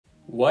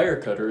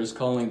Wirecutter is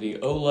calling the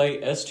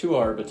Olight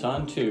S2R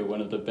Baton 2 one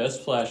of the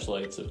best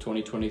flashlights of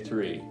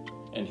 2023,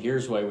 and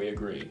here's why we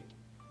agree.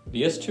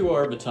 The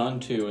S2R Baton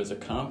 2 is a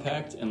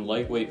compact and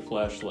lightweight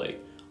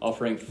flashlight,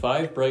 offering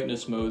 5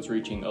 brightness modes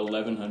reaching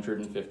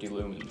 1150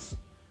 lumens.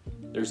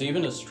 There's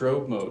even a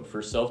strobe mode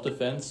for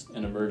self-defense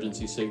and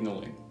emergency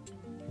signaling.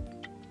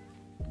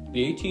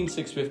 The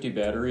 18650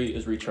 battery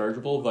is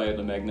rechargeable via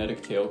the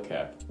magnetic tail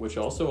cap, which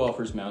also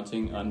offers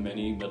mounting on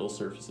many metal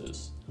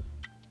surfaces.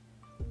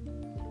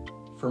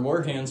 For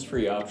more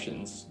hands-free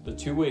options, the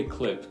 2-way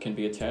clip can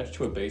be attached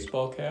to a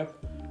baseball cap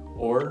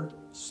or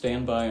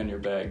stand by on your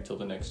bag till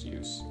the next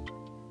use.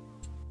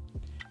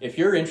 If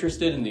you're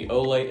interested in the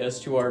Olight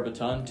S2R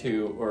Baton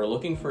 2 or are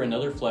looking for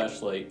another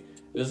flashlight,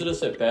 visit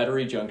us at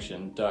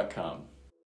BatteryJunction.com.